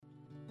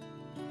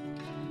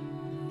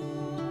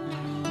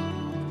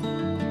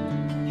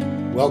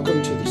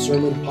Welcome to the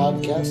Sermon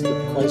Podcast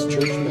of Christ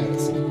Church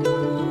Madison,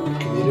 a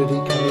community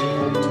coming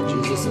home to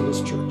Jesus and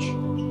His church.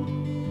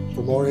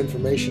 For more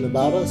information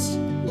about us,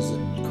 visit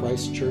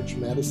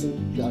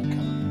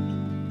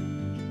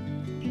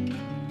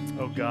christchurchmadison.com.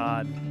 Oh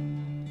God,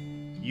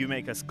 you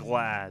make us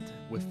glad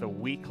with the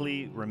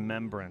weekly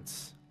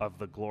remembrance of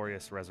the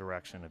glorious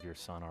resurrection of your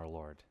Son, our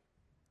Lord.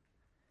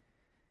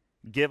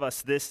 Give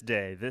us this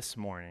day, this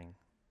morning,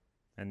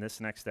 and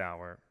this next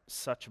hour,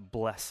 such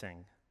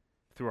blessing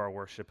through our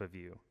worship of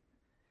you,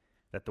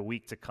 that the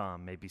week to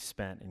come may be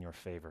spent in your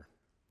favor.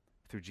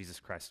 Through Jesus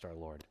Christ our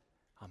Lord.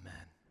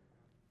 Amen.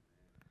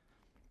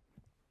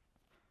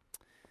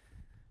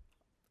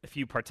 If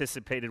you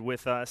participated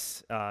with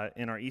us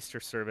in our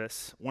Easter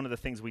service, one of the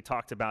things we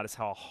talked about is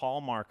how a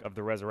hallmark of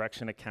the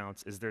resurrection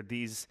accounts is there are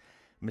these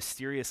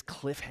mysterious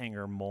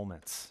cliffhanger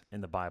moments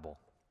in the Bible.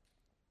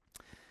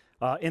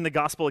 In the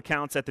gospel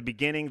accounts at the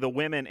beginning, the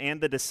women and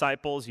the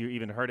disciples, you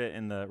even heard it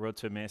in the Road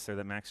to Emmaus there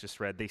that Max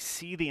just read, they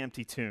see the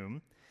empty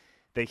tomb,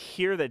 they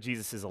hear that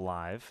Jesus is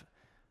alive,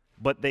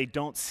 but they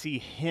don't see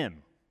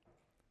him.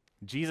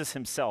 Jesus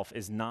himself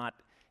is not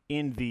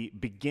in the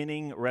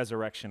beginning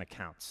resurrection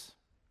accounts.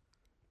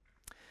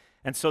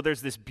 And so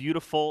there's this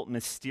beautiful,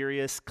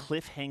 mysterious,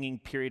 cliff-hanging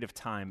period of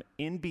time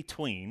in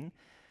between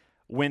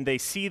when they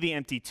see the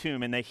empty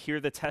tomb and they hear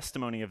the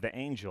testimony of the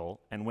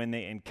angel and when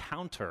they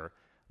encounter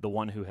the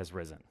one who has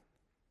risen.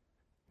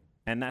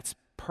 And that's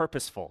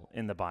purposeful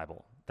in the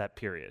Bible, that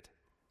period.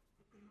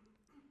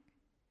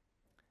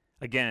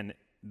 Again,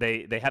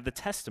 they have the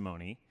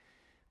testimony,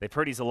 they've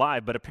heard he's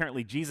alive, but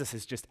apparently Jesus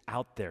is just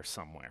out there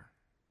somewhere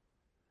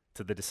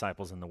to the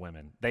disciples and the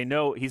women. They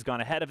know he's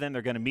gone ahead of them,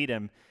 they're going to meet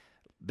him.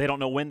 They don't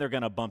know when they're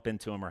going to bump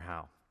into him or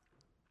how.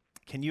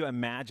 Can you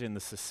imagine the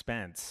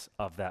suspense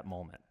of that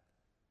moment?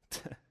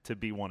 To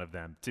be one of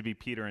them, to be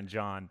Peter and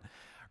John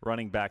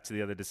running back to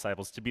the other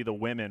disciples, to be the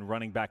women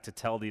running back to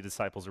tell the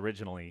disciples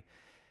originally.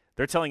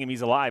 They're telling him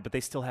he's alive, but they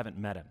still haven't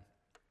met him.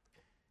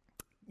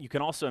 You can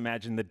also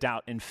imagine the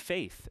doubt and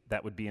faith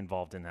that would be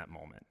involved in that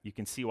moment. You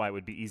can see why it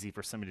would be easy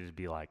for somebody to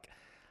be like,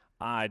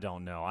 I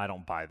don't know, I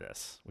don't buy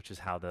this, which is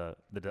how the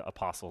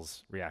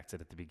apostles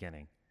reacted at the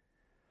beginning.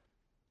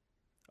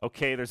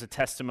 Okay, there's a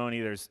testimony,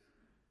 there's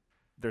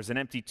an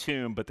empty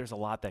tomb, but there's a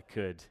lot that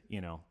could,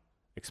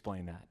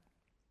 explain that.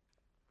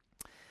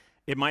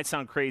 It might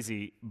sound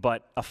crazy,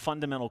 but a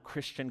fundamental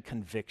Christian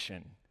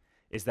conviction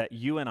is that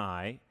you and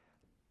I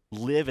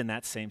live in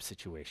that same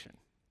situation.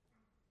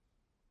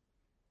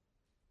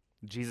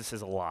 Jesus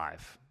is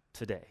alive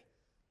today.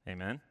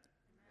 Amen?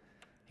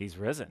 He's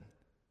risen.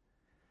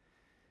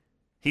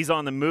 He's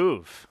on the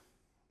move.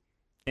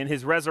 In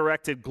his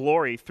resurrected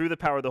glory, through the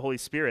power of the Holy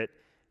Spirit,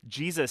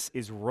 Jesus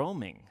is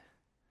roaming.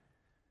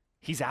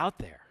 He's out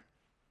there.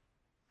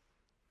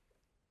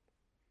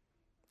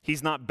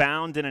 He's not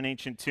bound in an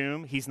ancient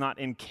tomb. He's not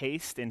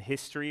encased in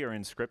history or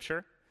in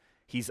Scripture.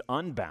 He's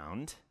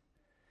unbound,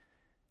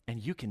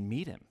 and you can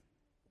meet him.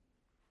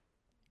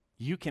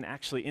 You can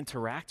actually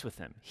interact with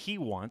him. He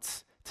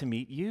wants to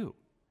meet you.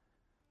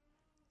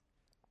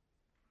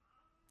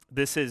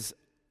 This is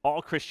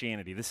all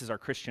Christianity. This is our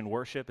Christian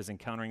worship, is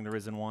encountering the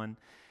risen one.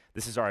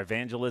 This is our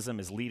evangelism,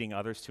 is leading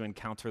others to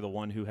encounter the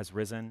one who has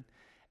risen.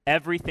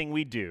 Everything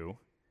we do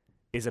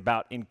is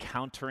about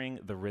encountering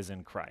the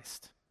risen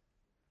Christ.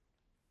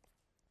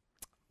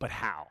 But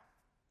how?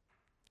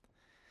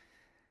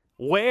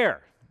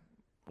 Where?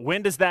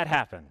 When does that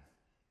happen?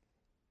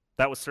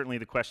 That was certainly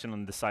the question on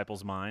the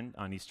disciples' mind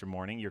on Easter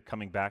morning. You're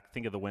coming back,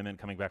 think of the women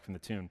coming back from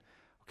the tomb.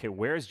 Okay,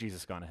 where has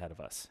Jesus gone ahead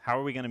of us? How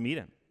are we going to meet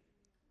him?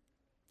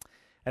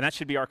 And that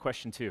should be our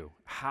question too.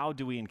 How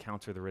do we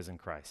encounter the risen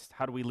Christ?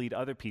 How do we lead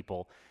other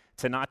people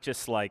to not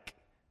just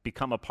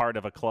become a part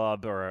of a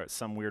club or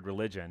some weird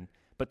religion,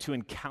 but to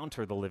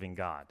encounter the living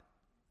God?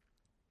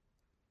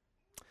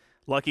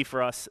 Lucky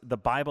for us, the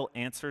Bible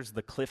answers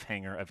the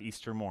cliffhanger of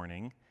Easter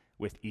morning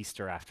with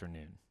Easter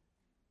afternoon,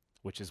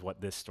 which is what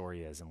this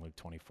story is in Luke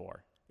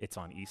 24. It's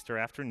on Easter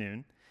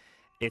afternoon.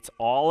 It's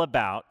all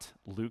about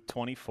Luke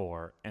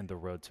 24 and the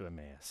road to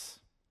Emmaus.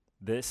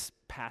 This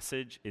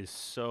passage is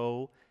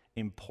so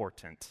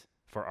important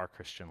for our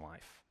Christian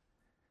life.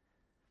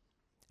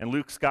 In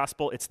Luke's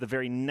gospel, it's the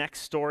very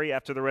next story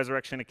after the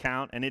resurrection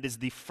account, and it is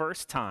the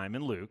first time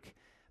in Luke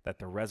that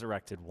the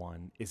resurrected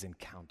one is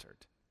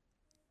encountered.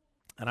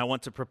 And I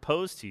want to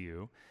propose to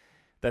you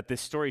that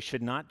this story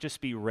should not just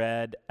be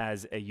read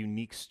as a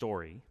unique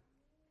story,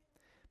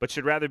 but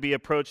should rather be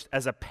approached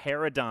as a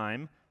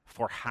paradigm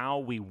for how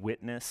we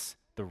witness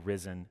the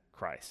risen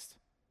Christ.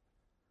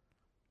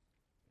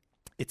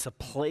 It's a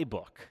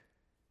playbook,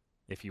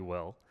 if you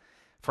will,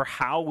 for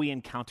how we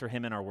encounter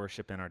him in our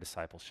worship and our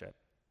discipleship.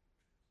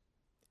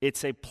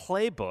 It's a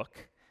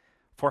playbook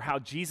for how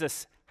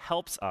Jesus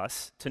helps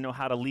us to know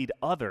how to lead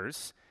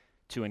others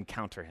to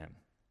encounter him.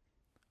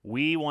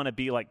 We want to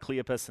be like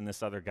Cleopas and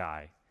this other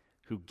guy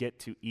who get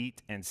to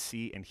eat and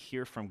see and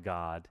hear from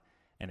God,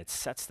 and it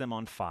sets them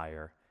on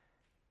fire,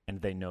 and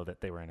they know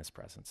that they were in his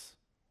presence.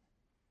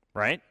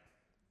 Right?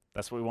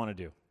 That's what we want to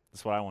do.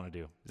 That's what I want to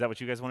do. Is that what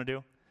you guys want to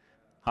do?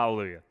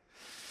 Hallelujah.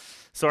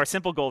 So our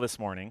simple goal this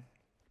morning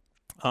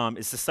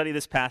is to study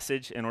this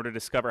passage in order to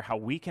discover how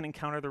we can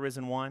encounter the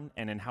risen one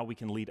and in how we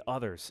can lead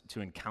others to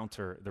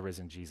encounter the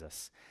risen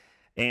Jesus.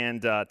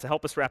 And to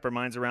help us wrap our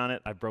minds around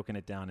it, I've broken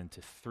it down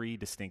into 3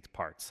 distinct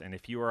parts. And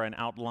if you are an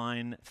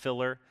outline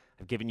filler,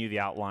 I've given you the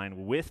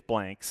outline with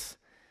blanks.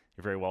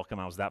 You're very welcome.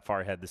 I was that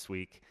far ahead this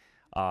week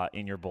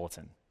in your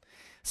bulletin.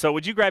 So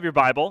would you grab your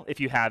Bible, if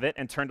you have it,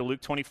 and turn to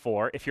Luke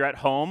 24. If you're at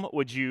home,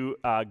 would you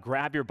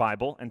grab your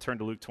Bible and turn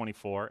to Luke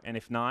 24? And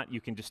if not, you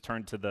can just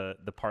turn to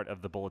the part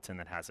of the bulletin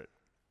that has it.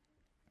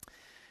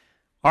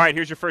 All right,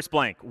 here's your first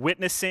blank.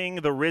 Witnessing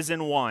the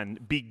risen one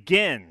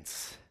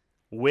begins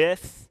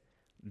with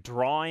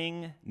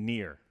drawing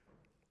near.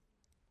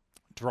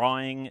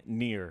 Drawing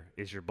near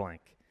is your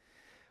blank.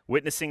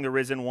 Witnessing the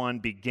risen one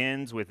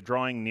begins with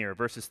drawing near.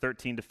 Verses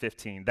 13 to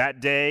 15. That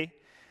day,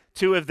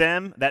 2 of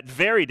them, that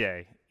very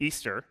day,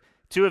 Easter,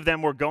 2 of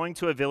them were going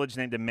to a village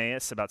named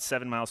Emmaus, about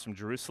 7 miles from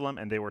Jerusalem,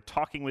 and they were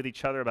talking with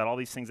each other about all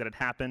these things that had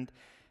happened.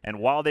 And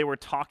while they were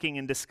talking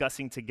and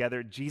discussing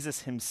together,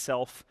 Jesus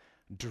himself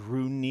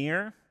drew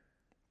near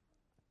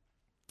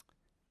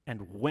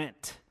and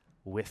went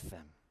with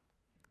them.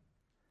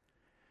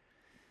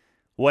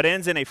 What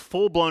ends in a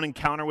full-blown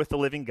encounter with the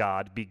living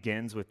God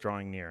begins with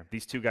drawing near.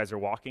 These 2 guys are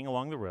walking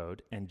along the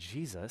road, and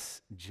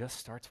Jesus just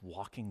starts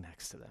walking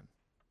next to them.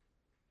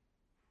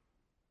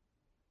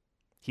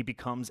 He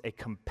becomes a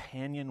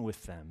companion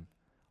with them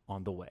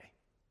on the way.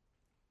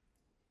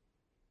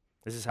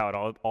 This is how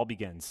it all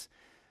begins.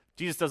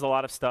 Jesus does a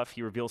lot of stuff.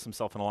 He reveals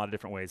himself in a lot of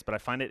different ways, but I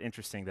find it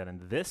interesting that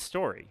in this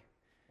story,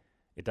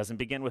 it doesn't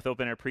begin with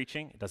open-air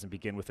preaching. It doesn't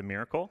begin with a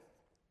miracle.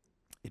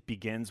 It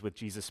begins with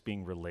Jesus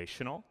being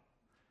relational,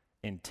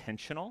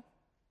 intentional,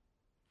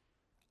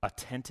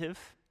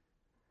 attentive.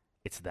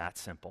 It's that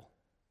simple.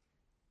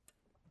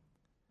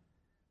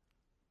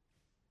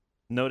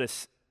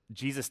 Notice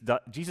Jesus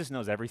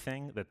knows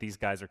everything that these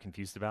guys are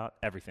confused about,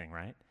 everything,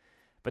 right?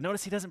 But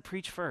notice he doesn't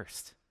preach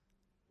first.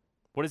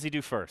 What does he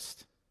do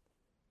first?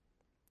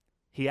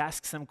 He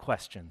asks them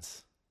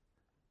questions.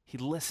 He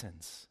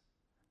listens.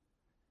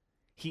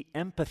 He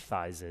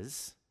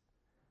empathizes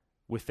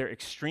with their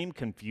extreme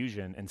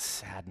confusion and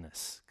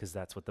sadness, because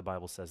that's what the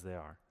Bible says they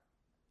are.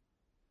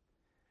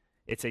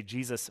 It's a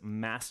Jesus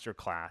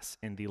masterclass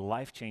in the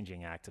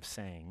life-changing act of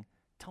saying,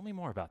 tell me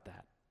more about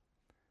that.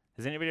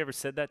 Has anybody ever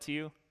said that to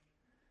you?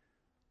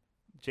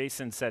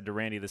 Jason said to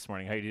Randy this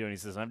morning, how you doing? He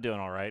says, I'm doing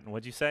all right. And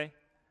what'd you say?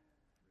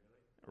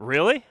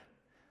 Really?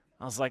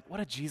 I was like,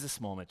 what a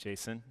Jesus moment,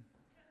 Jason.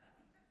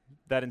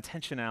 That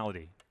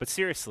intentionality. But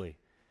seriously,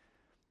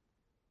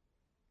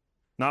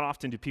 not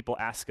often do people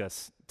ask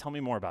us, tell me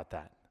more about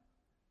that.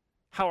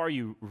 How are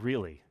you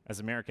really? As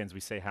Americans,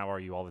 we say, how are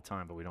you all the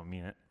time, but we don't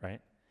mean it,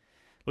 right?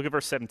 Look at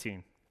verse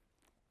 17.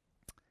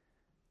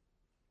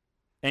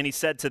 And he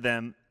said to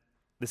them,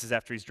 this is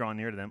after he's drawn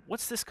near to them,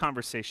 what's this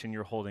conversation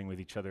you're holding with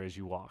each other as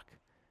you walk?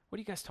 What are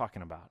you guys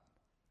talking about?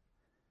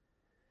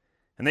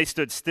 And they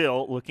stood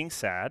still, looking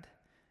sad.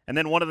 And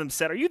then one of them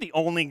said, are you the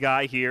only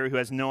guy here who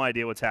has no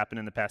idea what's happened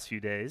in the past few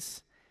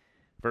days?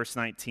 Verse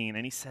 19,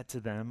 and he said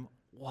to them,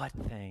 what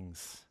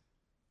things?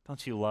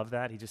 Don't you love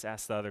that? He just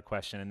asked the other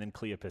question, and then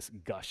Cleopas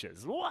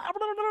gushes.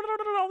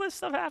 All this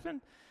stuff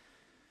happened.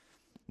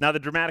 Now, the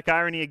dramatic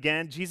irony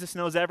again, Jesus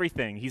knows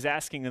everything. He's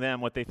asking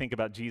them what they think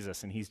about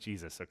Jesus, and he's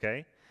Jesus,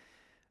 okay?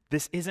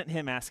 This isn't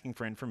him asking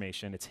for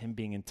information. It's him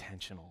being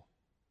intentional.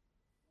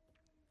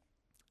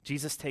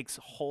 Jesus takes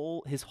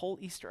his whole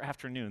Easter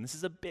afternoon, this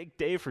is a big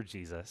day for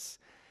Jesus,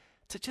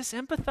 to just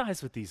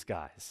empathize with these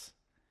guys.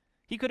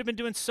 He could have been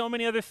doing so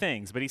many other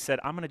things, but he said,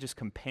 I'm going to just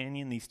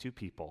companion these 2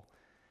 people,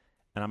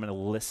 and I'm going to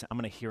listen. I'm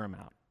going to hear them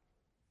out.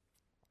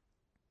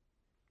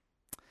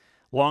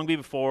 Long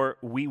before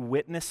we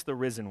witness the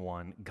risen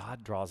one,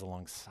 God draws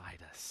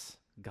alongside us.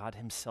 God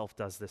himself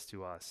does this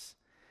to us.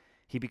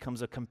 He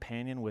becomes a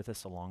companion with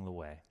us along the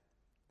way.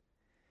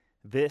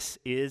 This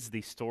is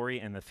the story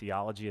and the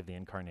theology of the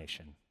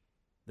incarnation.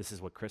 This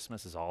is what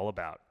Christmas is all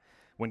about.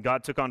 When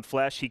God took on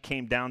flesh, he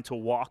came down to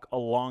walk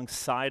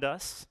alongside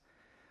us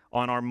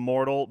on our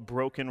mortal,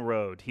 broken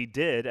road. He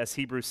did, as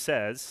Hebrews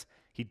says,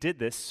 he did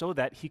this so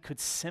that he could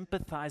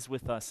sympathize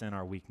with us in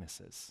our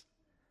weaknesses,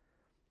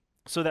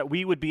 so that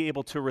we would be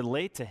able to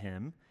relate to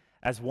him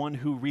as one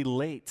who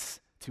relates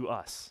to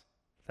us,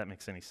 if that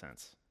makes any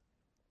sense.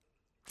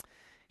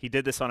 He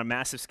did this on a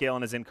massive scale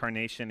in his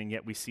incarnation, and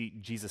yet we see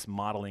Jesus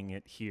modeling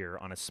it here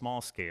on a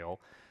small scale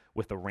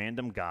with a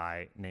random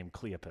guy named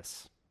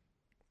Cleopas.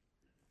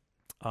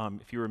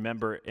 If you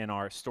remember in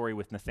our story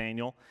with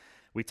Nathaniel,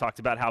 we talked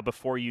about how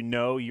before you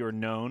know, you're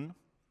known.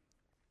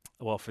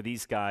 Well, for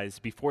these guys,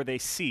 before they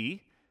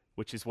see,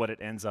 which is what it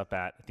ends up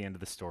at the end of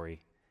the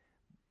story,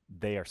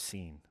 they are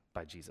seen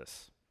by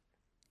Jesus.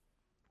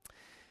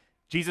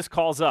 Jesus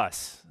calls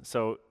us,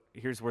 so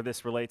here's where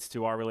this relates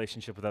to our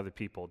relationship with other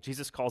people.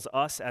 Jesus calls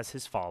us as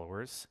his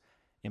followers,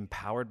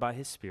 empowered by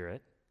his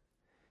Spirit,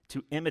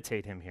 to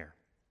imitate him here.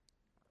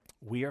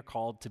 We are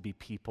called to be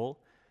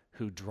people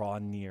who draw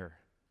near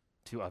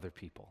to other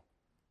people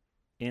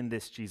in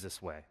this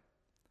Jesus way.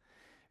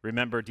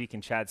 Remember,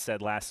 Deacon Chad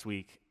said last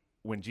week,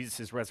 when Jesus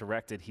is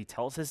resurrected, he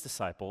tells his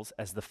disciples,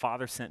 as the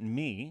Father sent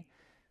me,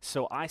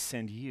 so I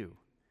send you.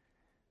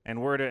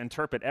 And we're to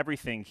interpret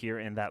everything here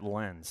in that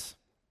lens.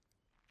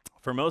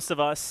 For most of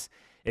us,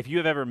 if you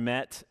have ever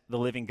met the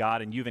living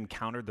God and you've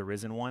encountered the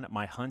risen one,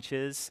 my hunch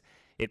is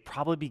it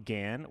probably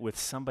began with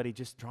somebody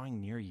just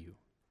drawing near you.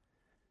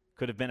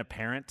 Could have been a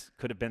parent,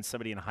 could have been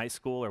somebody in high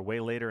school or way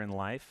later in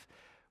life,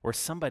 or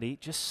somebody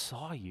just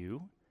saw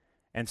you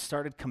and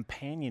started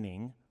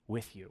companioning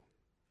with you.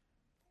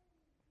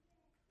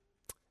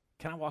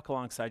 Can I walk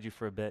alongside you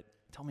for a bit?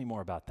 Tell me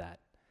more about that.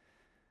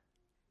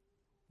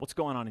 What's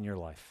going on in your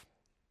life?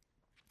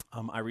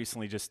 I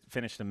recently just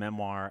finished a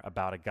memoir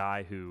about a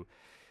guy who,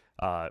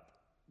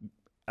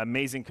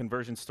 amazing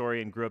conversion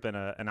story, and grew up in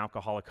an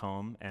alcoholic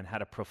home and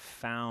had a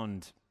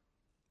profound,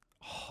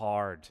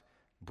 hard,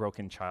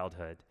 broken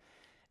childhood.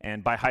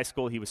 And by high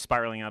school, he was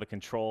spiraling out of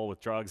control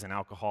with drugs and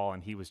alcohol,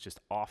 and he was just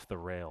off the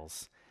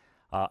rails.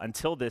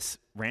 Until this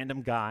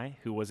random guy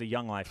who was a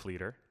Young Life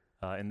leader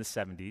in the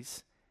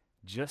 70s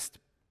just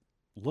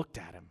looked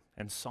at him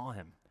and saw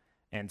him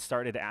and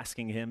started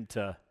asking him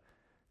to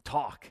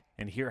talk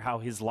and hear how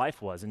his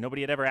life was. And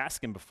nobody had ever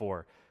asked him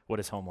before what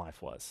his home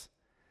life was.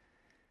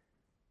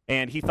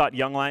 And he thought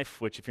Young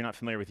Life, which if you're not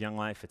familiar with Young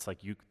Life, it's like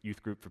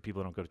youth group for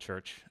people who don't go to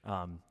church.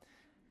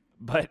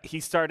 But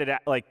he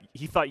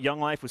he thought Young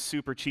Life was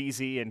super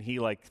cheesy, and he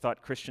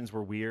thought Christians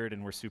were weird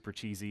and were super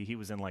cheesy. He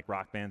was in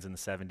rock bands in the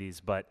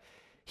 70s, but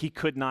he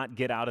could not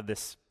get out of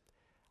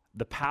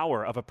the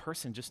power of a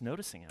person just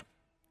noticing him.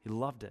 He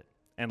loved it.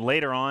 And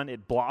later on,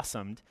 it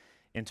blossomed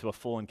into a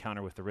full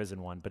encounter with the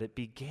risen one, but it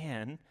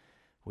began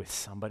with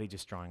somebody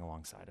just drawing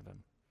alongside of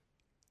him.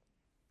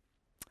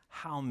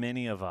 How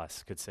many of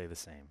us could say the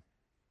same?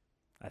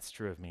 That's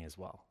true of me as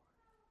well.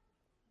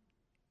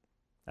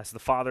 As the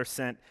Father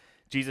sent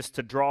Jesus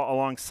to draw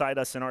alongside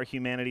us in our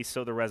humanity,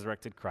 so the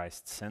resurrected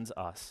Christ sends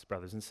us,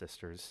 brothers and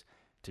sisters,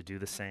 to do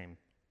the same.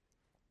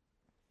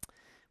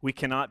 We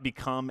cannot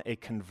become a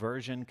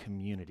conversion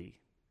community,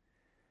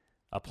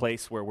 a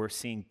place where we're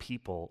seeing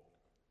people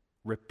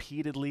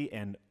repeatedly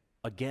and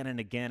again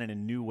and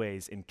in new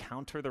ways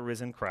encounter the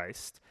risen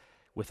Christ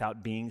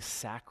without being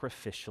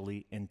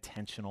sacrificially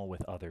intentional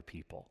with other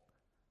people.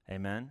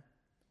 Amen?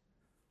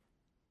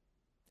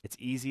 It's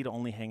easy to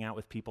only hang out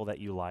with people that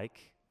you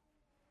like.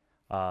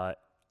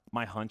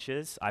 My hunch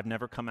is, I've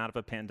never come out of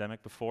a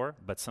pandemic before,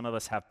 but some of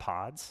us have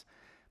pods.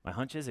 My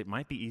hunch is it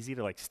might be easy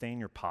to stay in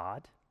your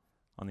pod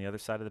on the other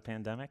side of the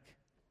pandemic.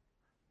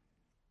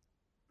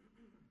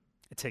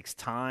 It takes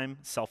time,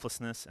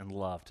 selflessness, and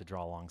love to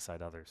draw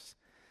alongside others.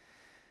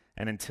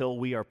 And until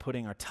we are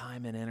putting our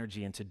time and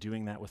energy into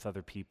doing that with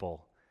other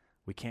people,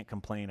 we can't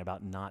complain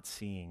about not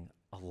seeing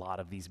a lot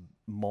of these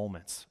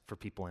moments for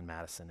people in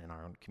Madison in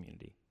our own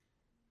community.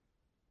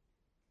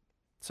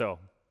 So,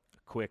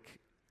 a quick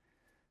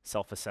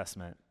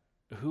self-assessment.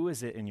 Who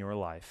is it in your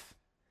life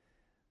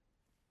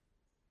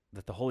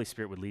that the Holy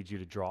Spirit would lead you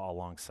to draw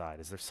alongside?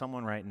 Is there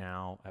someone right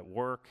now at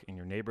work, in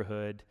your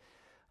neighborhood,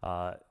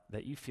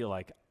 that you feel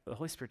like the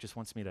Holy Spirit just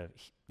wants me to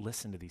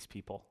listen to these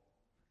people,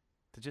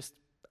 to just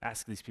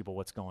ask these people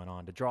what's going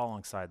on, to draw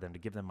alongside them, to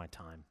give them my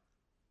time?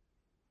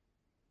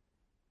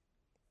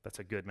 That's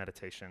a good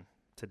meditation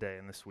today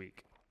and this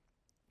week.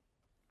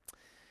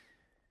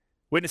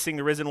 Witnessing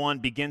the risen one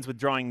begins with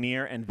drawing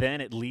near, and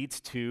then it leads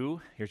to,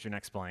 here's your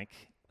next blank,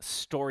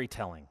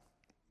 storytelling.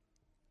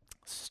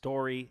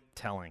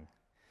 Storytelling.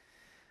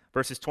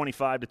 Verses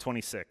 25 to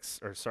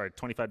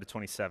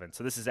 27.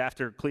 So this is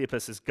after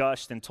Cleopas has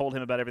gushed and told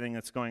him about everything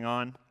that's going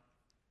on.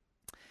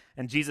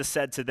 And Jesus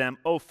said to them,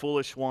 "O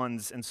foolish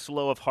ones and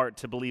slow of heart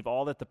to believe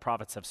all that the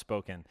prophets have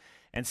spoken."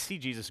 And see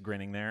Jesus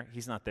grinning there.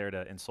 He's not there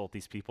to insult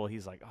these people.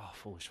 He's like, "Oh,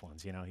 foolish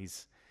ones."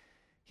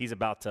 He's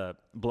about to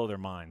blow their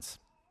minds.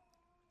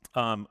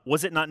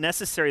 Was it not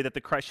necessary that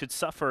the Christ should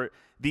suffer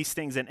these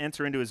things and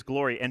enter into his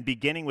glory? And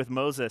beginning with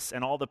Moses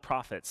and all the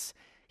prophets,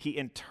 he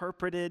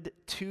interpreted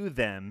to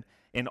them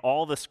in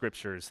all the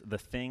scriptures the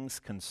things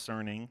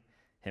concerning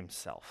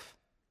himself.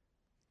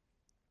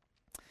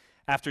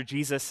 After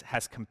Jesus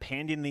has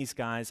companioned these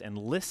guys and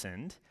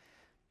listened,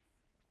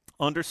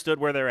 understood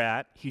where they're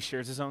at, he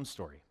shares his own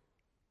story.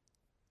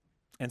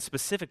 And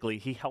specifically,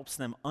 he helps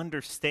them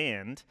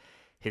understand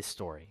his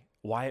story,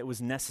 why it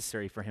was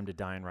necessary for him to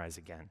die and rise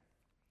again.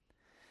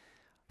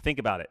 Think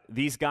about it.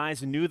 These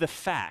guys knew the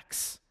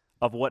facts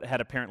of what had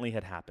apparently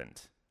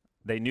happened.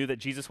 They knew that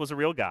Jesus was a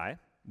real guy.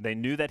 They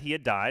knew that he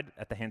had died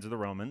at the hands of the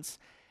Romans.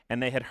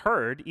 And they had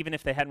heard, even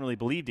if they hadn't really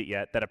believed it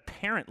yet, that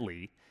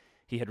apparently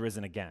he had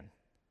risen again.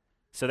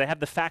 So they have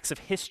the facts of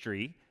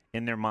history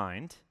in their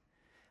mind.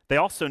 They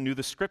also knew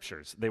the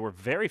scriptures. They were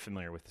very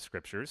familiar with the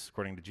scriptures,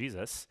 according to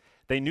Jesus.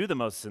 They knew the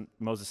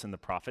Moses and the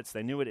prophets.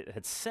 They knew what it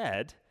had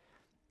said,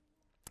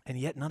 and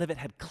yet none of it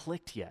had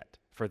clicked yet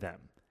for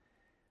them.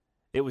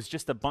 It was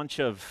just a bunch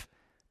of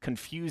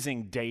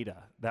confusing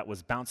data that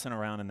was bouncing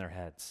around in their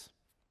heads.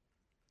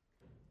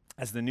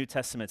 As the New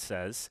Testament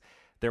says,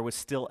 there was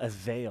still a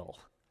veil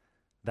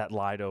that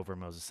lied over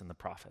Moses and the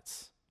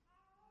prophets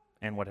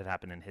and what had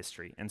happened in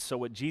history. And so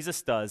what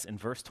Jesus does in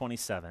verse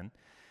 27,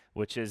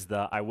 which is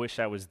the I wish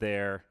I was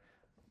there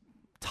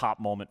top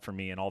moment for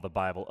me in all the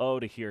Bible. Oh,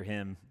 to hear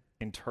him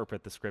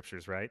interpret the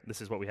scriptures, right?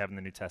 This is what we have in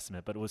the New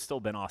Testament, but it would still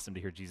been awesome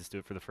to hear Jesus do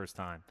it for the first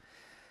time.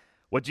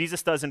 What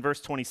Jesus does in verse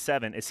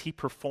 27 is he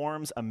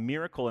performs a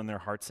miracle in their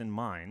hearts and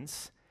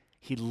minds.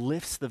 He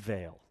lifts the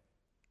veil.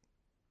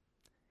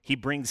 He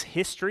brings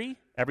history,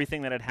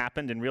 everything that had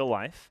happened in real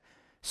life,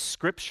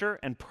 scripture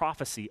and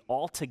prophecy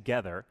all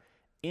together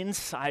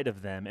inside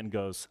of them and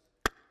goes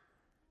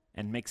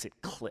and makes it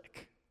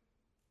click.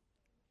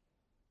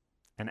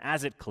 And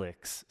as it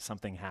clicks,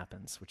 something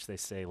happens, which they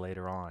say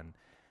later on,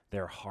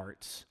 their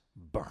hearts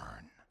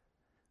burn.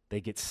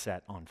 They get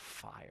set on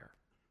fire.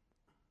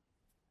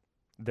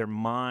 Their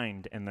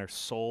mind and their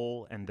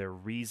soul and their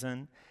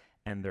reason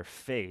and their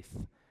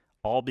faith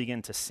all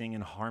begin to sing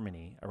in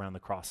harmony around the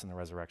cross and the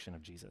resurrection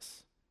of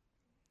Jesus.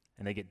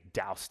 And they get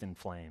doused in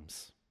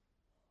flames.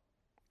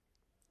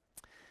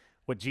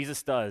 What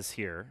Jesus does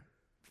here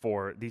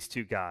for these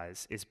two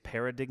guys is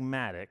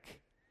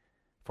paradigmatic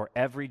for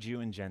every Jew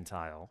and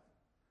Gentile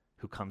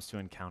who comes to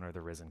encounter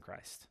the risen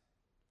Christ.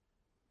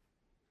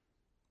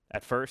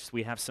 At first,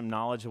 we have some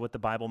knowledge of what the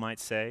Bible might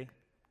say.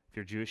 If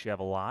you're Jewish, you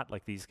have a lot,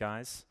 like these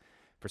guys.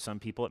 For some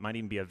people, it might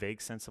even be a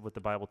vague sense of what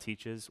the Bible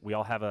teaches. We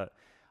all have a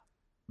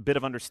bit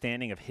of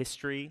understanding of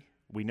history.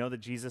 We know that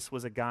Jesus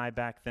was a guy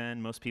back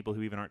then. Most people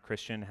who even aren't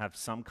Christian have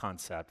some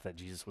concept that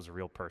Jesus was a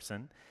real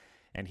person,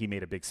 and he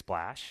made a big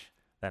splash,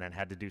 that it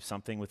had to do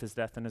something with his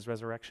death and his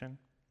resurrection.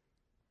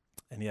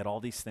 And yet all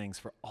these things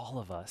for all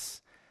of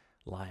us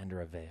lie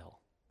under a veil.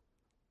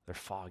 They're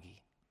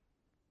foggy,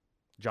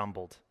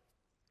 jumbled,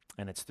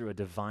 and it's through a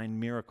divine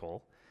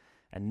miracle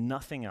and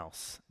nothing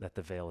else that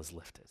the veil is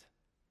lifted.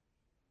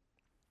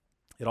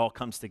 It all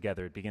comes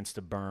together. It begins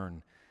to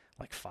burn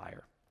like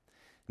fire.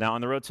 Now,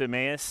 on the road to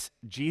Emmaus,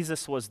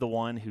 Jesus was the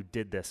one who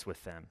did this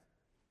with them.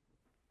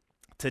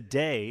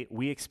 Today,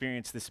 we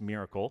experience this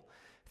miracle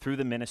through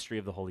the ministry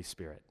of the Holy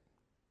Spirit.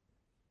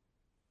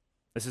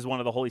 This is one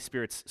of the Holy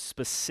Spirit's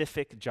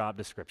specific job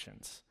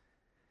descriptions.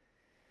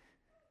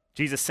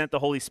 Jesus sent the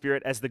Holy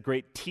Spirit as the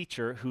great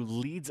teacher who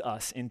leads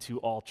us into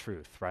all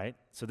truth, right?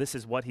 So this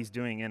is what he's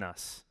doing in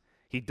us.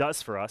 He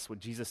does for us what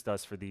Jesus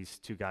does for these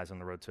two guys on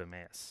the road to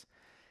Emmaus.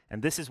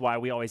 And this is why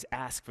we always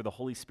ask for the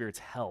Holy Spirit's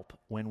help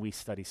when we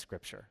study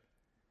Scripture.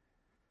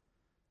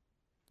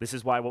 This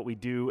is why what we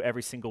do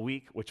every single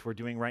week, which we're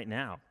doing right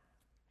now,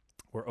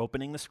 we're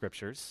opening the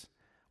Scriptures,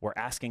 we're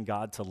asking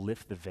God to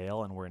lift the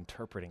veil, and we're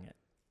interpreting it.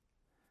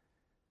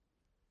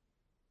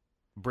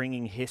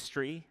 Bringing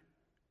history,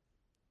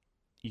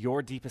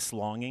 your deepest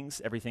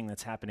longings, everything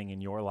that's happening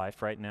in your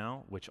life right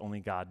now, which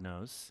only God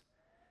knows,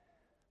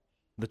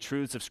 the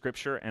truths of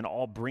Scripture, and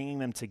all bringing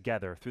them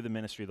together through the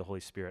ministry of the Holy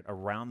Spirit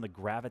around the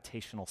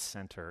gravitational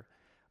center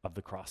of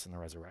the cross and the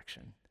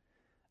resurrection.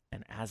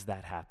 And as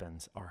that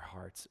happens, our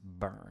hearts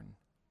burn.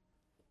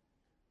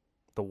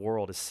 The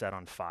world is set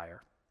on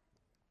fire.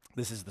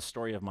 This is the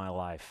story of my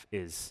life,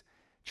 is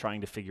trying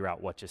to figure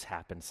out what just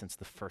happened since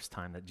the first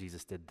time that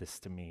Jesus did this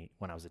to me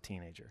when I was a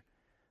teenager.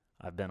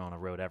 I've been on a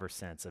road ever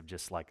since of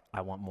just like,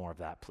 I want more of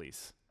that,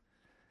 please.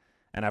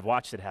 And I've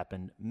watched it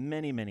happen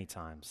many, many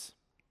times.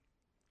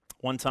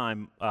 One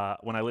time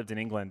when I lived in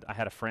England, I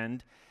had a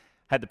friend,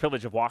 had the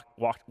privilege of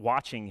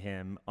watching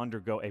him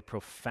undergo a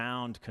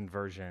profound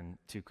conversion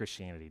to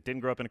Christianity. Didn't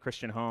grow up in a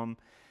Christian home,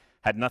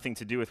 had nothing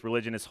to do with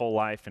religion his whole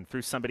life, and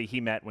through somebody he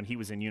met when he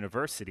was in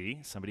university,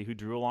 somebody who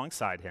drew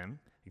alongside him,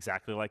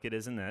 exactly like it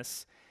is in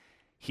this,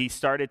 he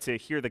started to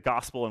hear the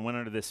gospel and went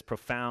under this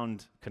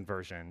profound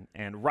conversion.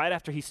 And right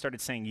after he started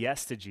saying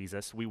yes to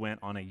Jesus, we went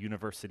on a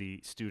university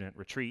student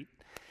retreat.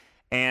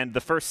 And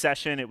the first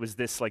session, it was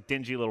this like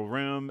dingy little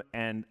room,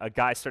 and a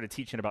guy started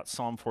teaching about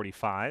Psalm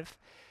 45,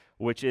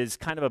 which is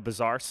kind of a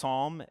bizarre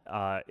psalm.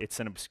 It's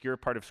an obscure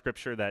part of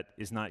Scripture that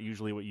is not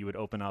usually what you would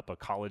open up a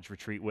college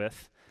retreat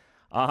with.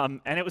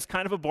 And it was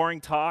kind of a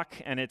boring talk,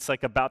 and it's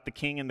like about the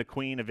king and the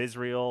queen of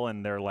Israel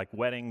and their like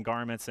wedding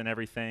garments and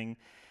everything.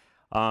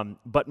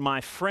 But my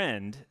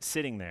friend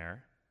sitting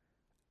there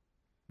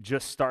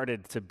just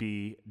started to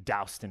be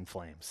doused in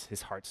flames.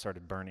 His heart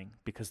started burning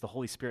because the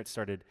Holy Spirit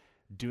started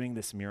doing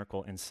this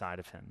miracle inside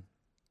of him.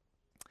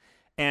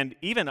 And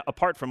even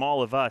apart from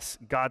all of us,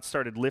 God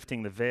started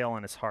lifting the veil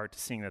on his heart to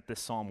seeing that this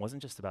psalm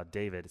wasn't just about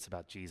David, it's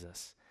about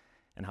Jesus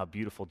and how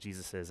beautiful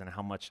Jesus is and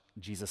how much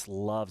Jesus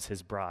loves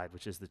his bride,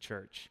 which is the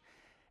church.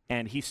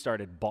 And he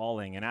started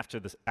bawling, and after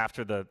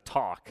the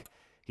talk,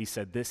 he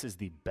said, "This is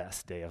the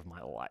best day of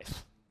my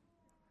life."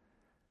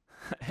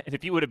 And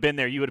if you would have been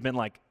there, you would have been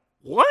like,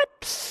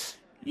 "What?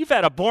 You've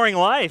had a boring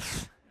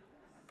life."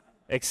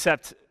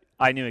 Except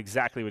I knew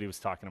exactly what he was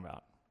talking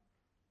about.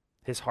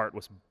 His heart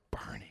was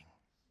burning.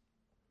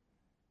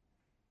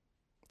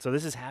 So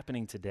this is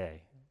happening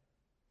today.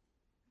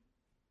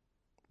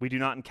 We do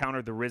not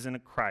encounter the risen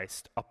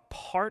Christ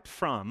apart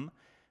from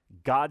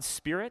God's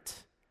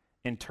Spirit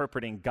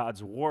interpreting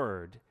God's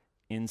word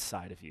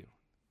inside of you.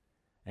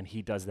 And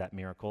he does that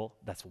miracle.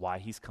 That's why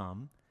he's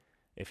come.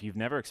 If you've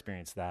never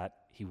experienced that,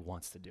 he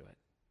wants to do it.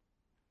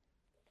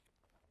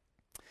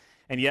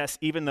 And yes,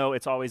 even though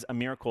it's always a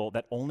miracle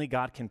that only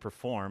God can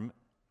perform,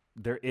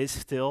 there is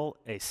still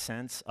a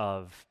sense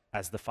of,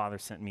 as the Father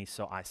sent me,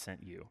 so I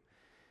sent you.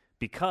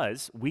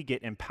 Because we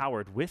get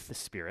empowered with the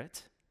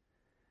Spirit,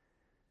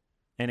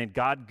 and in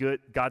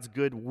God's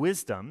good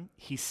wisdom,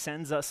 he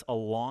sends us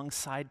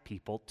alongside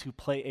people to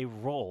play a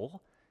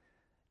role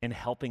in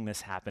helping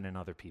this happen in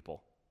other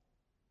people.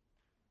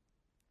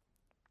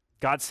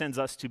 God sends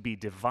us to be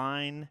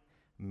divine,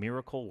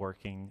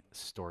 miracle-working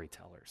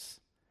storytellers.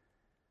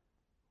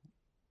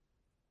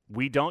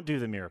 We don't do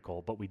the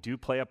miracle, but we do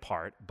play a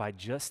part by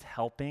just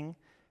helping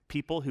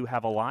people who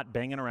have a lot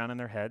banging around in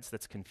their heads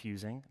that's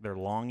confusing, their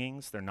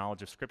longings, their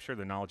knowledge of Scripture,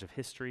 their knowledge of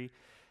history,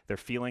 their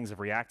feelings of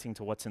reacting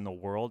to what's in the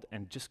world,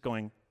 and just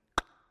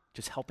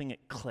helping it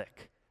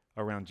click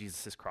around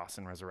Jesus' cross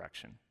and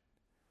resurrection.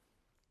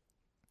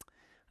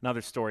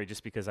 Another story,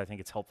 just because I think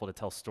it's helpful to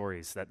tell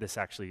stories, that this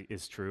actually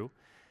is true.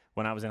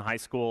 When I was in high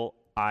school,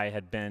 I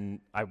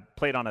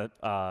played on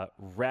a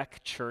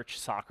rec church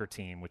soccer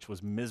team, which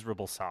was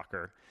miserable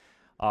soccer,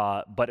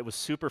 but it was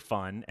super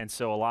fun, and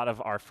so a lot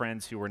of our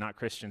friends who were not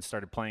Christians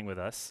started playing with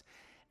us.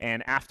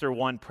 And after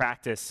one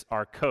practice,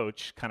 our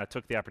coach kind of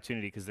took the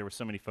opportunity, because there were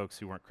so many folks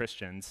who weren't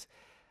Christians,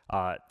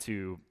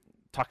 to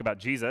talk about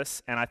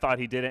Jesus, and I thought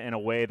he did it in a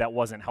way that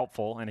wasn't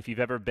helpful. And if you've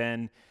ever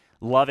been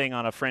loving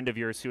on a friend of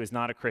yours who is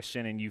not a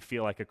Christian and you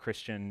feel like a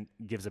Christian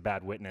gives a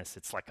bad witness,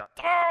 it's like,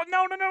 oh,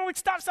 no, like,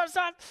 stop.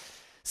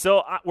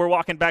 So we're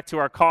walking back to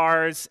our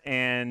cars,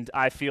 and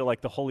I feel like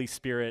the Holy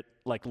Spirit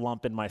like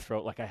lump in my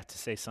throat, like I have to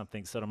say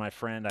something. So to my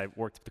friend, I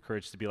worked up the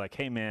courage to be like,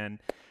 hey man,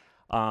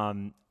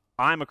 I'm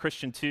a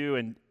Christian too,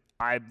 and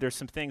there's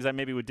some things I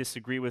maybe would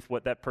disagree with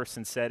what that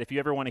person said. If you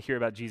ever want to hear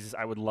about Jesus,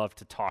 I would love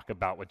to talk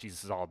about what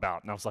Jesus is all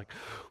about. And I was like,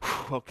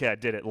 okay, I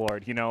did it,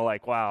 Lord.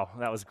 Like, wow,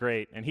 that was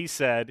great. And he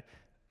said,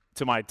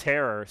 to my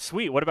terror,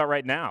 sweet, what about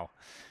right now?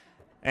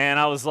 And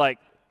I was like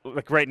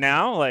right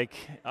now? Like,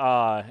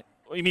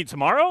 you mean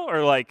tomorrow?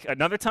 Or like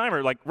another time?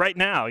 Or like right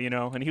now,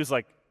 And he was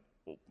like,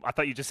 I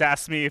thought you just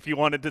asked me if you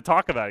wanted to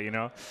talk about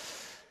it,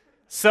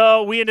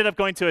 So we ended up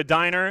going to a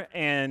diner,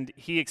 and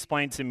he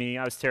explained to me,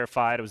 I was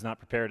terrified, I was not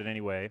prepared in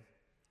any way.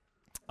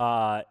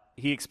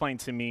 He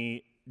explained to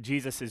me,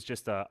 Jesus is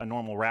just a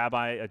normal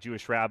rabbi, a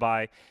Jewish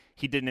rabbi.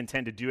 He didn't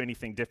intend to do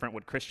anything different.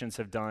 What Christians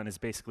have done is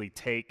basically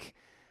take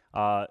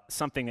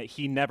something that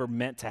he never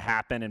meant to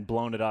happen and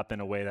blown it up in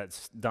a way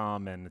that's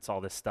dumb, and it's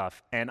all this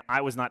stuff. And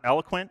I was not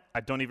eloquent.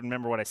 I don't even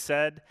remember what I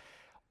said.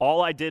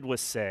 All I did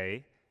was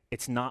say,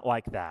 it's not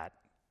like that.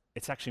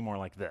 It's actually more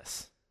like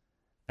this.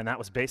 And that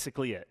was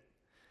basically it.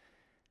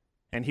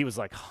 And he was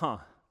like, huh.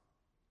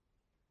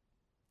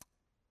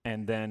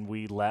 And then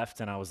we left,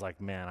 and I was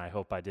like, man, I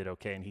hope I did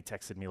okay. And he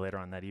texted me later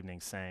on that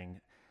evening saying,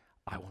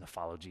 I want to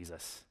follow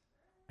Jesus.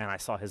 And I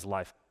saw his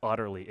life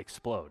utterly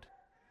explode.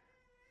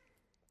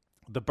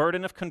 The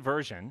burden of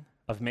conversion,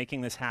 of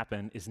making this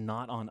happen, is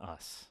not on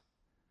us.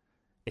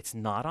 It's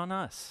not on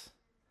us.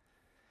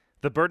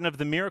 The burden of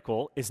the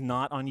miracle is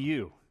not on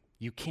you.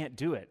 You can't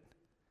do it.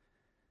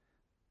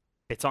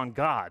 It's on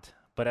God.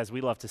 But as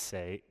we love to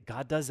say,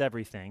 God does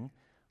everything,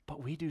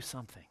 but we do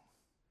something.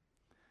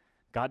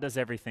 God does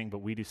everything, but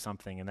we do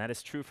something, and that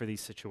is true for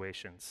these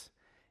situations.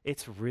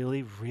 It's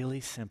really, really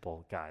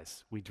simple,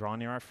 guys. We draw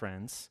near our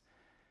friends.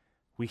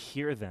 We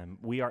hear them.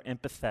 We are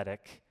empathetic,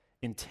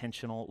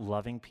 intentional,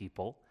 loving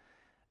people.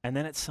 And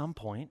then at some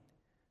point,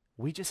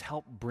 we just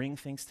help bring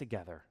things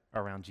together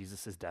around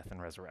Jesus' death and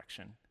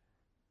resurrection.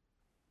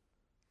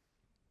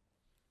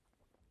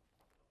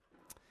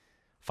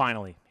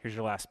 Finally, here's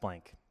your last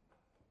blank.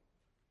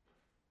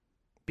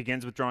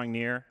 Begins with drawing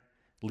near,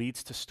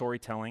 leads to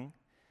storytelling,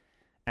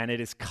 and it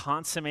is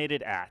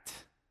consummated at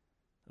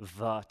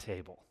the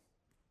table.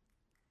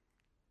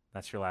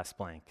 That's your last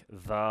blank,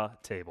 the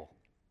table.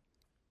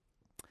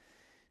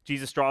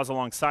 Jesus draws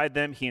alongside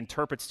them, he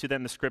interprets to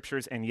them the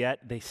scriptures, and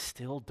yet they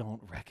still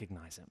don't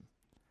recognize him.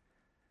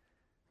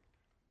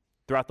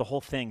 Throughout the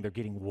whole thing, they're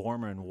getting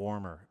warmer and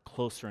warmer,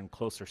 closer and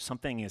closer.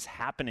 Something is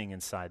happening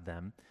inside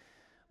them,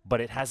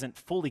 but it hasn't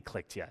fully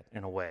clicked yet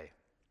in a way.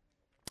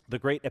 The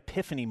great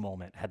epiphany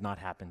moment had not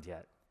happened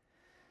yet.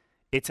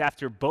 It's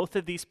after both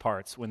of these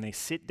parts, when they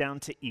sit down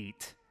to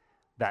eat,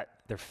 that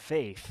their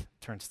faith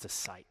turns to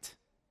sight,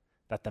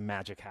 that the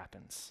magic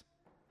happens.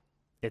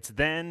 It's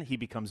then he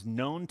becomes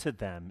known to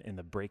them in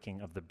the breaking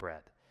of the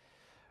bread.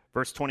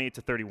 Verse 28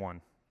 to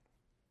 31.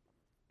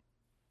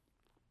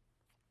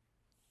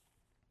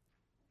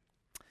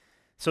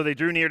 So they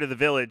drew near to the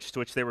village to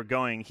which they were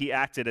going. He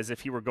acted as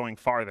if he were going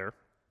farther.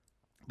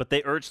 But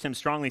they urged him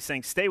strongly,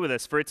 saying, "Stay with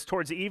us, for it's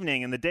towards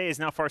evening, and the day is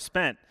now far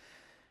spent."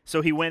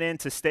 So he went in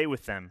to stay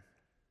with them.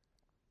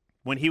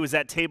 When he was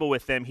at table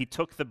with them, he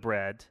took the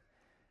bread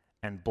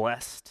and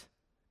blessed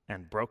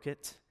and broke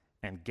it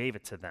and gave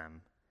it to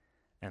them.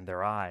 And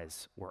their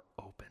eyes were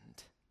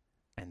opened,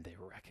 and they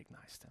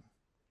recognized him.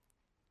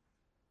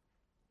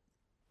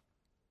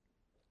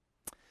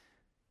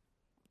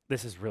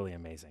 This is really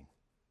amazing.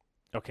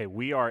 Okay,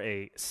 we are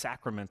a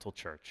sacramental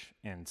church,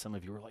 and some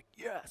of you were like,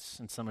 yes,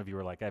 and some of you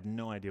were like, I have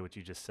no idea what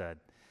you just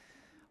said.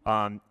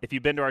 If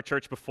you've been to our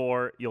church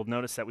before, you'll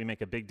notice that we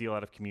make a big deal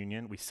out of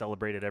communion. We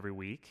celebrate it every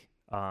week.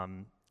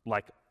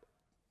 Like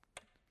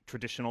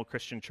traditional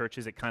Christian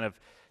churches, it kind of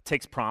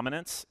takes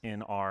prominence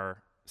in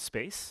our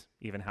space,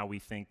 even how we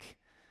think,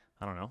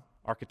 I don't know,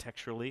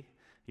 architecturally,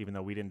 even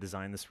though we didn't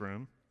design this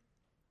room.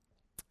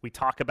 We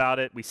talk about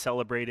it, we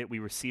celebrate it, we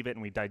receive it,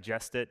 and we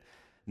digest it,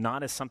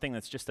 not as something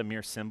that's just a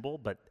mere symbol,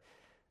 but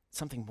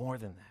something more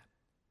than that.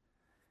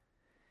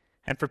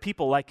 And for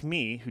people like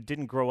me who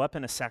didn't grow up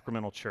in a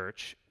sacramental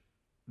church,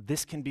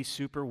 this can be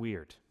super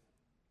weird.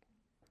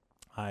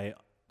 I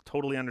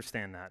totally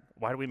understand that.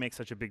 Why do we make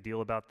such a big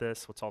deal about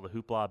this? What's all the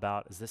hoopla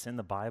about? Is this in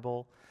the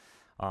Bible?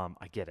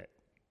 I get it.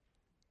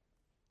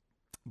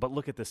 But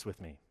look at this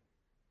with me,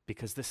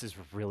 because this is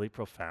really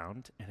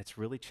profound and it's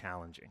really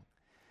challenging.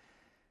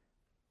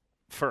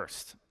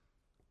 First,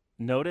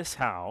 notice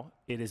how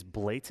it is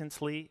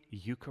blatantly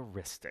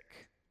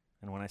Eucharistic.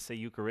 And when I say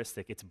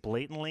Eucharistic, it's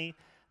blatantly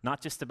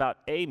not just about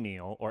a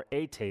meal or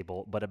a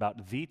table, but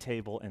about the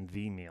table and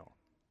the meal.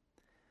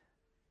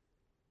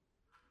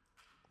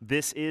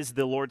 This is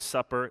the Lord's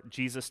Supper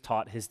Jesus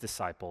taught his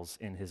disciples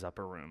in his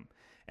upper room.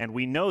 And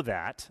we know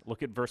that,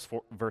 look at verse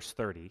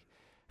 30,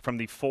 from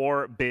the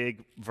four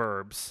big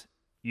verbs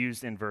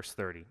used in verse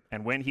 30.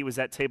 And when he was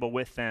at table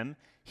with them,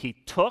 he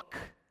took,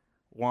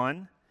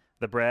 one,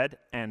 the bread,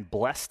 and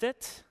blessed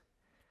it,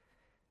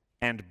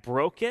 and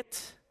broke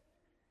it,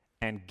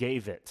 and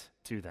gave it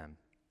to them.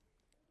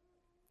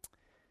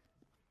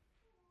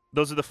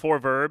 Those are the four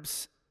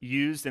verbs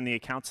used in the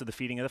accounts of the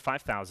feeding of the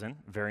 5,000,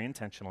 very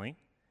intentionally,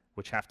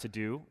 which have to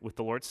do with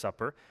the Lord's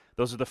Supper.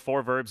 Those are the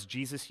four verbs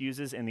Jesus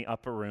uses in the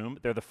upper room.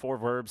 They're the four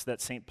verbs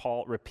that St.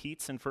 Paul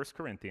repeats in 1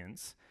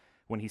 Corinthians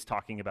when he's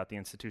talking about the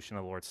institution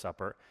of the Lord's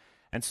Supper.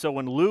 And so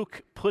when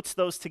Luke puts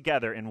those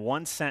together in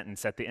one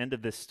sentence at the end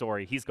of this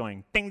story, he's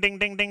going ding, ding,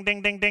 ding, ding,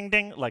 ding, ding, ding,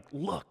 ding, like,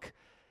 look,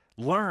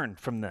 learn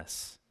from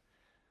this.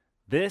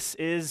 This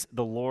is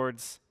the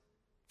Lord's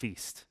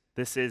feast.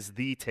 This is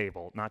the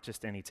table, not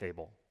just any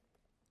table.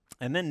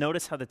 And then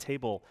notice how the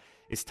table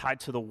is tied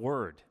to the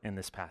word in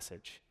this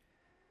passage.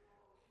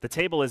 The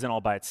table isn't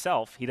all by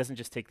itself. He doesn't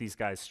just take these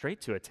guys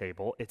straight to a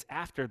table. It's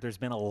after there's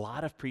been a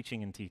lot of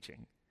preaching and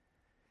teaching.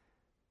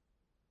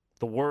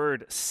 The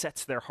word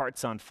sets their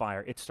hearts on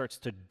fire. It starts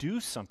to do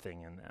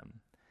something in them.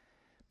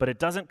 But it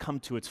doesn't come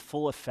to its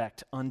full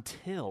effect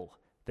until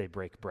they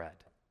break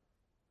bread.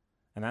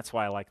 And that's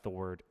why I like the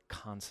word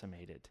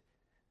consummated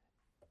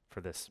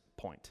for this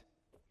point.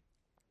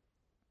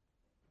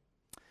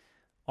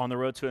 On the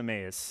road to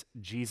Emmaus,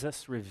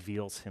 Jesus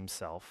reveals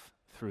himself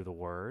through the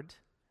word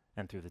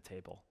and through the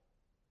table.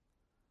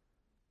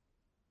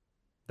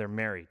 They're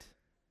married.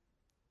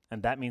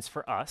 And that means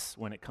for us,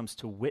 when it comes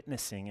to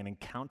witnessing and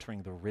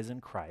encountering the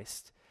risen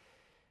Christ,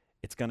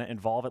 it's going to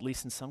involve, at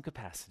least in some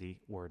capacity,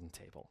 word and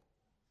table.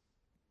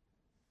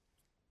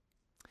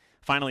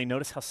 Finally,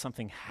 notice how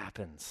something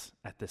happens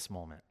at this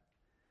moment.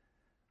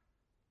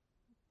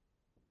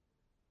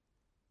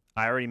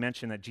 I already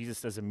mentioned that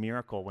Jesus does a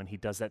miracle when he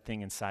does that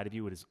thing inside of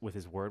you with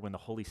his word, when the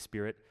Holy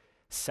Spirit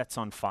sets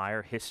on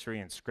fire history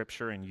and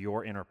scripture and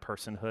your inner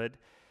personhood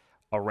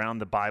around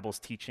the Bible's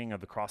teaching of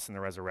the cross and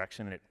the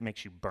resurrection, and it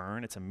makes you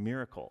burn. It's a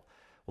miracle.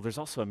 Well, there's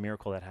also a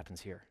miracle that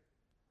happens here.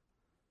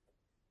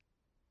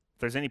 If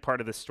there's any part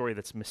of this story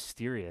that's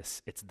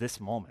mysterious, it's this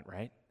moment,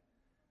 right?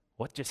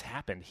 What just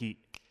happened? He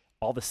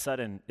all of a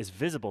sudden is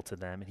visible to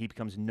them, and he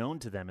becomes known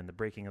to them in the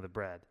breaking of the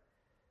bread.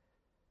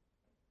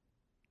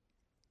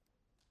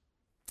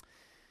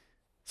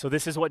 So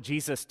this is what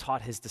Jesus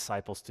taught his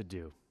disciples to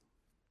do.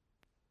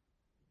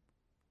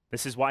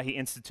 This is why he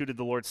instituted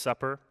the Lord's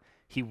Supper.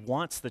 He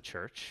wants the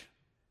church,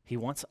 he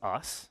wants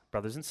us,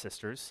 brothers and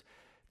sisters,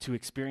 to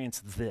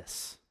experience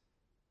this.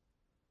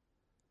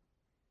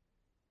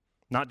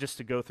 Not just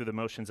to go through the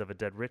motions of a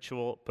dead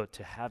ritual, but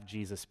to have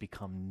Jesus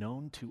become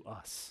known to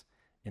us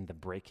in the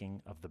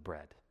breaking of the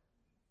bread.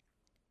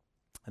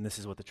 And this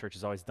is what the church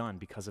has always done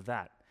because of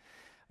that.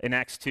 In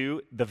Acts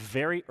 2, the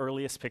very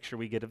earliest picture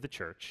we get of the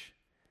church,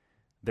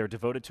 they're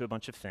devoted to a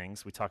bunch of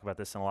things. We talk about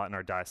this a lot in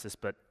our diocese,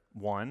 but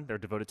one, they're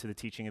devoted to the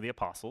teaching of the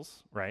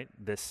apostles, right?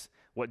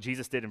 What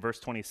Jesus did in verse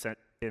 27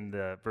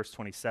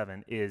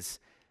 is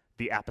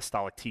the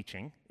apostolic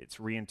teaching. It's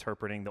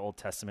reinterpreting the Old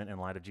Testament in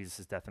light of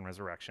Jesus' death and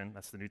resurrection.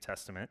 That's the New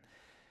Testament.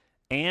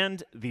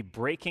 And the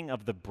breaking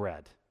of the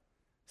bread.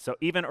 So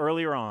even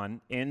earlier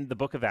on in the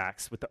book of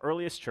Acts, with the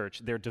earliest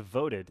church, they're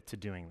devoted to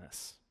doing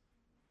this.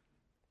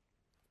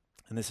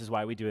 And this is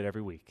why we do it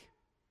every week.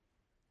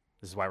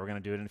 This is why we're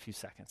going to do it in a few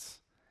seconds.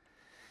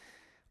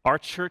 Our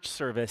church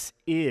service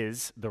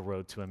is the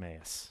road to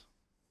Emmaus.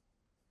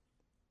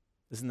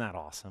 Isn't that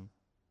awesome?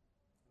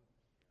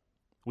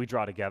 We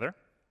draw together.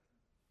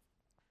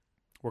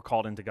 We're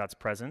called into God's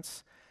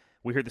presence.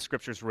 We hear the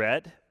scriptures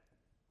read.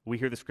 We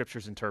hear the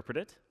scriptures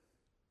interpreted.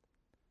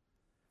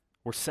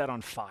 We're set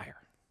on fire.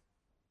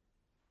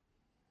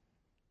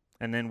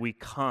 And then we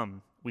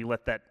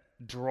let that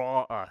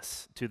draw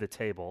us to the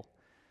table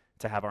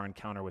to have our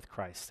encounter with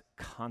Christ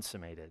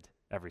consummated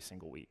every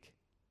single week.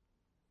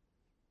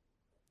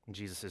 And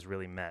Jesus is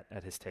really met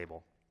at his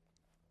table.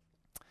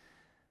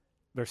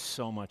 There's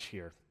so much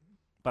here.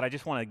 But I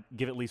just want to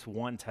give at least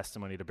one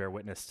testimony to bear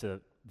witness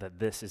to that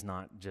this is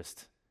not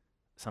just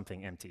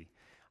something empty.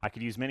 I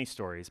could use many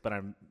stories, but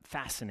I'm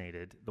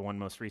fascinated. The one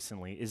most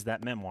recently is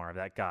that memoir of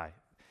that guy.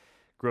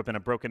 Grew up in a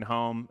broken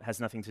home, has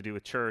nothing to do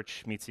with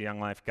church, meets a young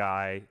life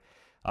guy,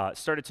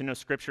 started to know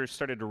scriptures,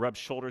 started to rub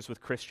shoulders with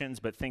Christians,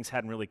 but things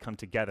hadn't really come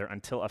together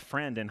until a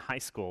friend in high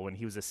school, when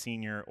he was a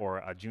senior or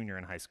a junior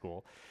in high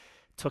school,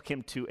 took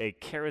him to a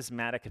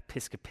charismatic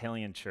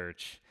Episcopalian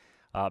church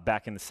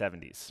back in the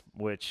 70s,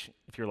 which,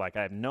 if you're like,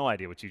 I have no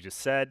idea what you just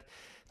said,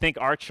 think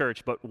our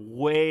church, but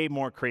way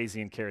more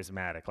crazy and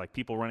charismatic, like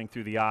people running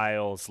through the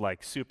aisles,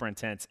 like super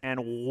intense,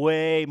 and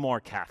way more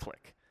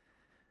Catholic,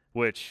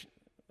 which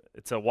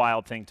it's a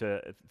wild thing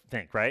to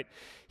think, right?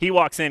 He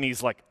walks in,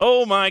 he's like,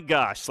 oh my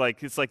gosh,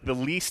 like it's like the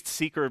least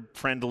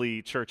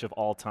seeker-friendly church of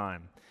all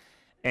time.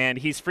 And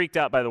he's freaked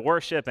out by the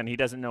worship, and he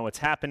doesn't know what's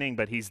happening,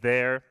 but he's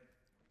there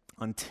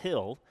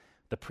until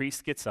the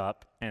priest gets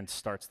up and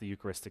starts the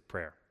Eucharistic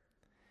prayer.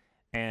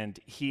 And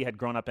he had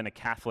grown up in a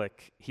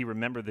Catholic, he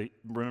remembers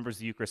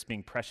the Eucharist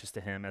being precious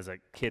to him as a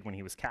kid when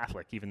he was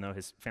Catholic, even though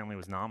his family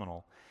was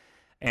nominal.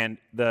 And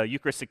the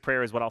Eucharistic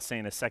prayer is what I'll say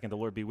in a second, the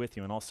Lord be with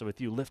you, and also with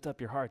you, lift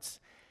up your hearts.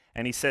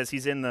 And he says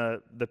he's in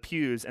the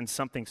pews, and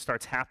something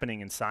starts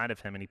happening inside of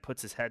him, and he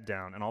puts his head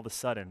down, and all of a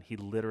sudden, he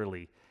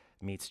literally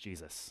meets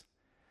Jesus.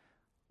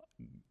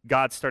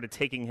 God started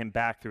taking him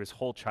back through his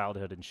whole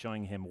childhood and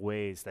showing him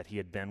ways that he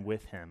had been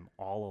with him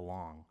all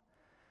along.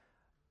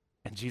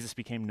 And Jesus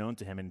became known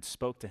to him and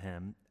spoke to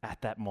him at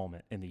that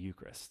moment in the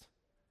Eucharist.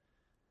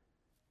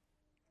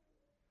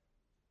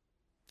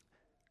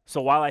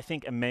 So while I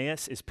think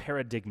Emmaus is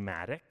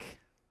paradigmatic,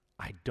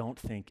 I don't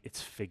think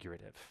it's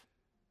figurative.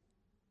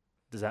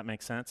 Does that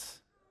make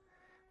sense?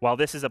 While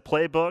this is a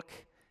playbook,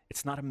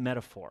 it's not a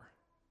metaphor.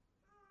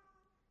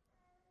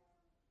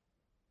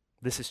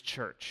 This is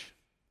church.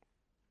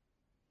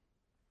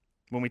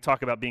 When we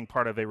talk about being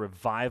part of a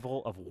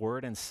revival of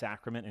word and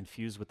sacrament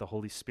infused with the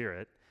Holy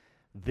Spirit,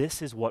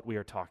 this is what we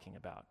are talking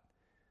about.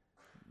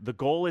 The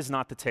goal is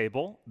not the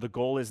table. The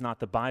goal is not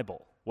the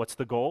Bible. What's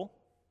the goal?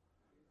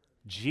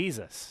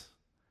 Jesus.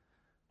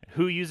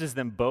 Who uses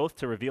them both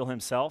to reveal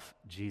himself?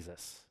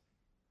 Jesus.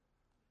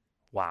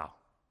 Wow.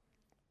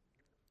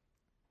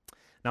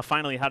 Now,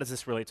 finally, how does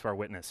this relate to our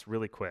witness?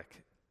 Really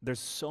quick. There's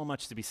so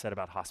much to be said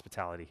about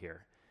hospitality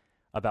here,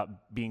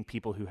 about being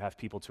people who have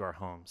people to our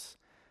homes,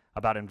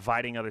 about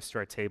inviting others to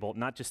our table,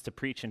 not just to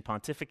preach and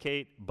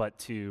pontificate, but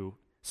to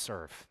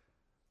serve,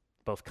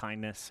 both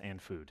kindness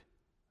and food.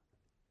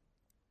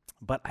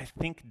 But I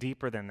think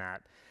deeper than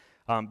that,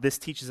 this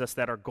teaches us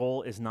that our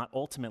goal is not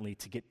ultimately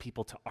to get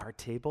people to our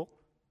table.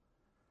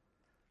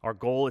 Our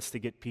goal is to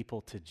get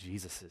people to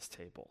Jesus'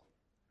 table.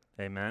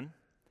 Amen?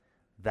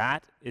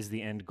 That is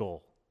the end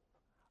goal.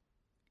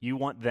 You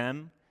want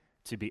them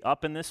to be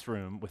up in this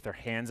room with their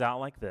hands out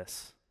like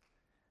this,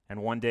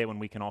 and one day when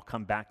we can all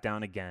come back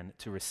down again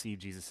to receive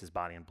Jesus'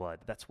 body and blood.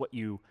 That's what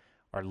you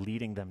are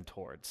leading them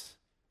towards.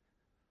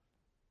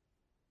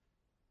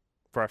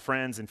 For our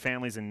friends and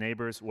families and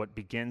neighbors, what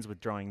begins with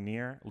drawing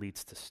near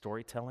leads to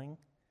storytelling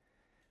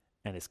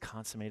and is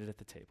consummated at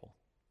the table.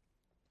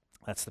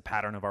 That's the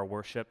pattern of our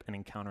worship and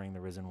encountering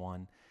the risen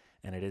one,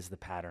 and it is the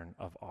pattern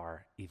of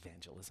our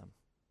evangelism.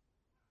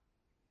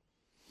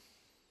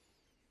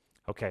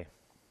 Okay,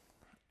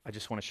 I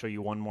just want to show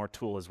you one more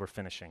tool as we're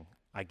finishing.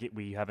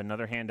 We have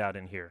another handout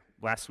in here.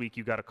 Last week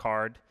you got a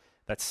card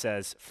that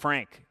says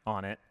Frank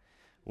on it,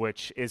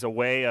 which is a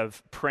way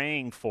of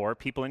praying for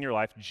people in your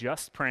life,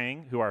 just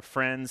praying, who are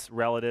friends,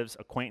 relatives,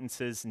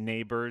 acquaintances,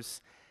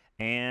 neighbors,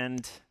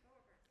 and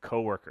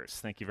coworkers.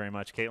 Thank you very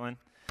much, Caitlin.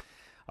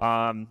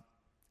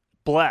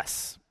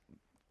 Bless.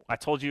 I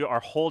told you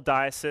our whole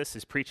diocese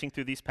is preaching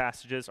through these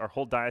passages. Our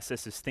whole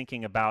diocese is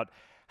thinking about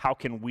how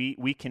can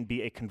we can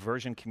be a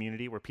conversion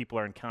community where people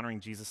are encountering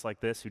Jesus like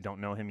this who don't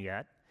know him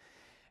yet.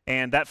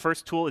 And that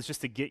first tool is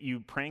just to get you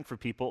praying for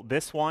people.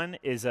 This one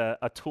is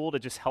a tool to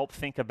just help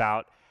think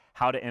about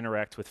how to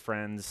interact with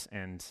friends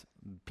and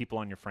people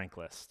on your Frank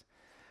list.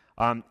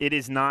 It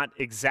is not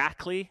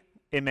exactly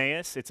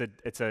Emmaus. It's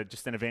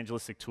just an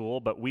evangelistic tool,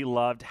 but we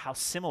loved how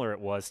similar it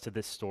was to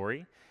this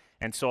story.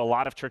 And so a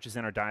lot of churches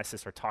in our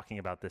diocese are talking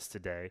about this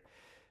today.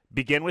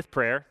 Begin with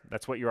prayer.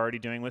 That's what you're already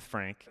doing with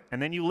Frank. And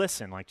then you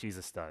listen like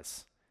Jesus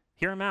does.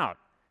 Hear him out.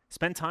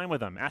 Spend time with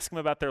them. Ask them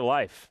about their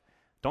life.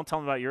 Don't tell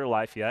them about your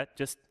life yet.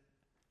 Just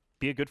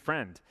be a good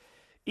friend.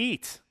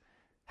 Eat.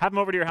 Have them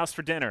over to your house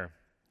for dinner.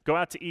 Go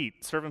out to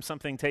eat. Serve them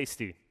something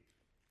tasty.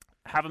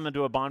 Have them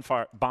into a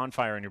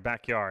bonfire in your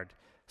backyard.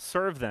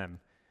 Serve them.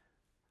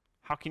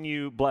 How can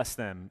you bless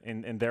them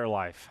in their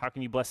life? How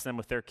can you bless them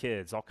with their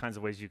kids? All kinds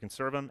of ways you can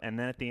serve them. And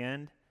then at the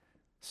end,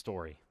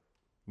 story.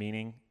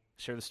 Meaning,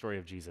 share the story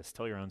of Jesus.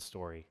 Tell your own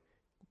story.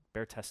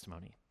 Bear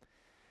testimony.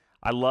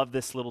 I love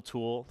this little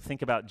tool.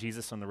 Think about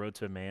Jesus on the road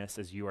to Emmaus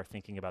as you are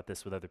thinking about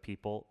this with other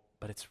people.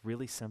 But it's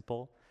really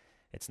simple.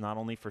 It's not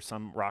only for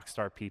some rock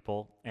star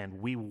people. And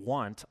we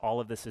want,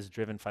 all of this is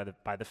driven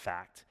by the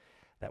fact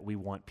that we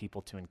want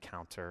people to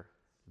encounter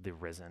the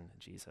risen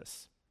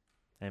Jesus.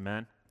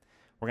 Amen?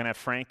 We're going to have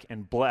Frank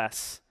and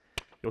Bless.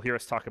 You'll hear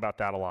us talk about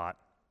that a lot.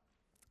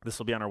 This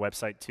will be on our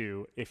website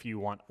too if you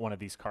want one of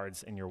these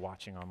cards and you're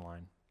watching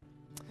online.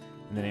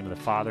 In the name of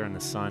the Father, and the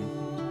Son,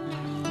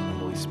 and the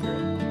Holy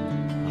Spirit.